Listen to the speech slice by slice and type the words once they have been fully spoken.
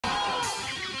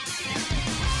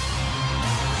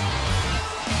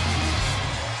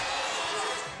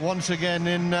once again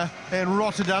in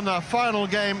Rotterdam, our final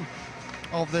game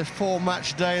of this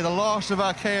 4-match day, the last of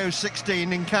our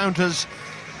KO16 encounters.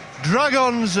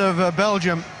 Dragons of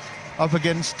Belgium up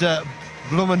against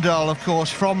Bloemendaal, of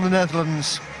course, from the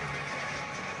Netherlands.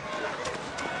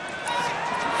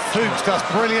 Fuchs does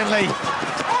brilliantly.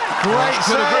 Great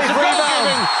save,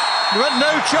 rebound. But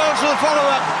no chance for the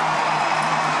follow-up.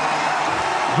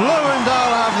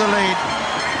 Bloemendaal have the lead.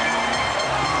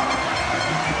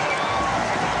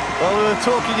 Well, we were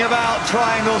talking about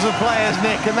triangles of players,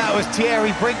 Nick, and that was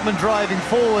Thierry Brinkman driving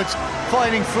forwards,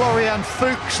 finding Florian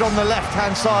Fuchs on the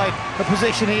left-hand side, a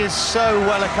position he is so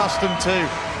well accustomed to.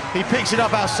 He picks it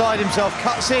up outside himself,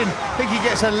 cuts in. I think he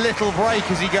gets a little break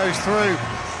as he goes through.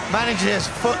 Manages his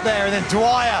foot there, and then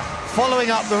Dwyer, following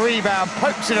up the rebound,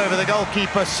 pokes it over the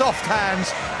goalkeeper. Soft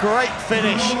hands, great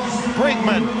finish.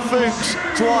 Brinkman, Fuchs,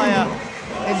 Dwyer.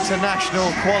 International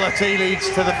quality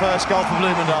leads to the first goal for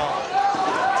Bloemendaal.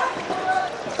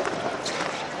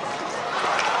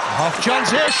 Half chance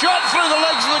here, shot through the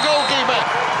legs of the goalkeeper.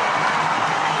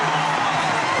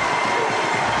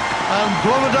 And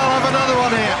Bloemendaal have another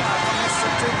one here.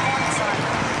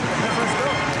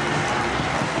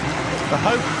 The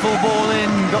hopeful ball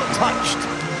in got touched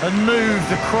and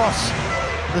moved across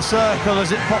the circle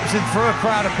as it pops in through a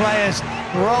crowd of players,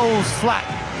 rolls flat,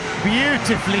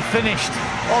 beautifully finished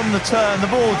on the turn.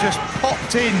 The ball just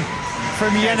popped in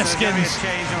from Yeneskins.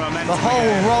 The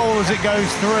whole roll as it goes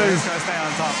through.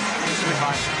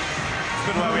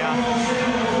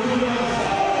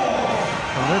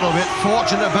 A little bit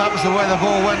fortunate perhaps the way the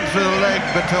ball went through the leg,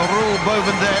 but Roel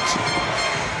Bovendet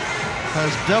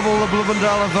has double the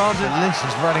Bloemendaal advantage. This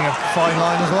is running a fine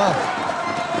line as well.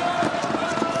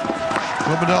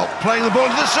 Bloemendaal playing the ball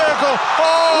into the circle.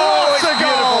 Oh, it's a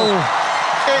goal!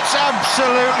 It's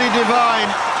absolutely divine.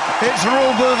 It's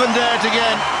Roel Bovendet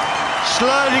again,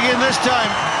 sliding in this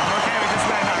time.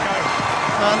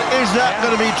 And is that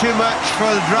going to be too much for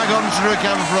the Dragons to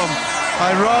recover from?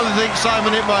 I rather think,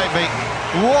 Simon, it might be.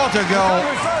 What a goal.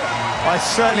 I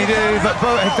certainly do, but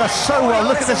Bovendet does so well.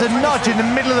 Look, there's a nudge in the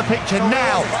middle of the picture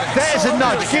now. There's a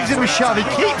nudge, gives him a shove, he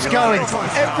keeps going.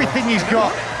 Everything he's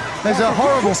got. There's a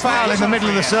horrible foul in the middle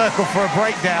of the circle for a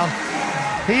breakdown.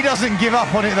 He doesn't give up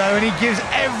on it though, and he gives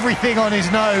everything on his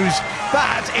nose.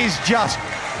 That is just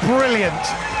brilliant.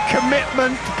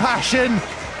 Commitment, passion.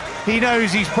 He knows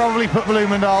he's probably put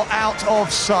Bloemendaal out of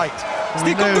sight.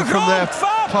 We know from their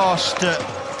past travails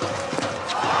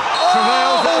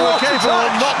that they were capable.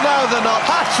 Not now they're not.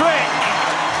 Hat-trick!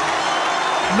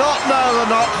 Not now they're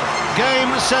not.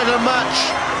 Game, set and match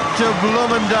to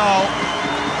Bloemendaal.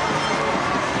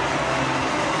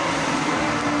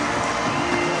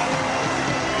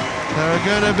 There are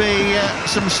going to be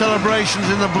some celebrations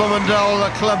in the Bloemendaal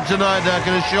club tonight, I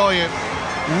can assure you.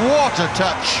 What a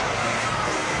touch.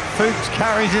 Fuchs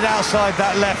carries it outside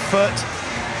that left foot,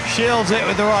 shields it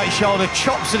with the right shoulder,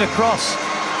 chops it across.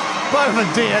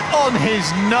 Bovendet on his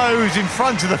nose in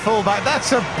front of the fullback.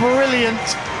 That's a brilliant,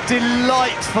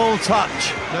 delightful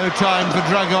touch. No time for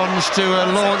Dragons to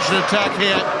launch an attack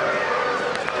here.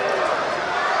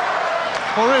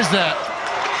 Or is there?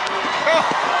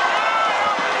 Oh!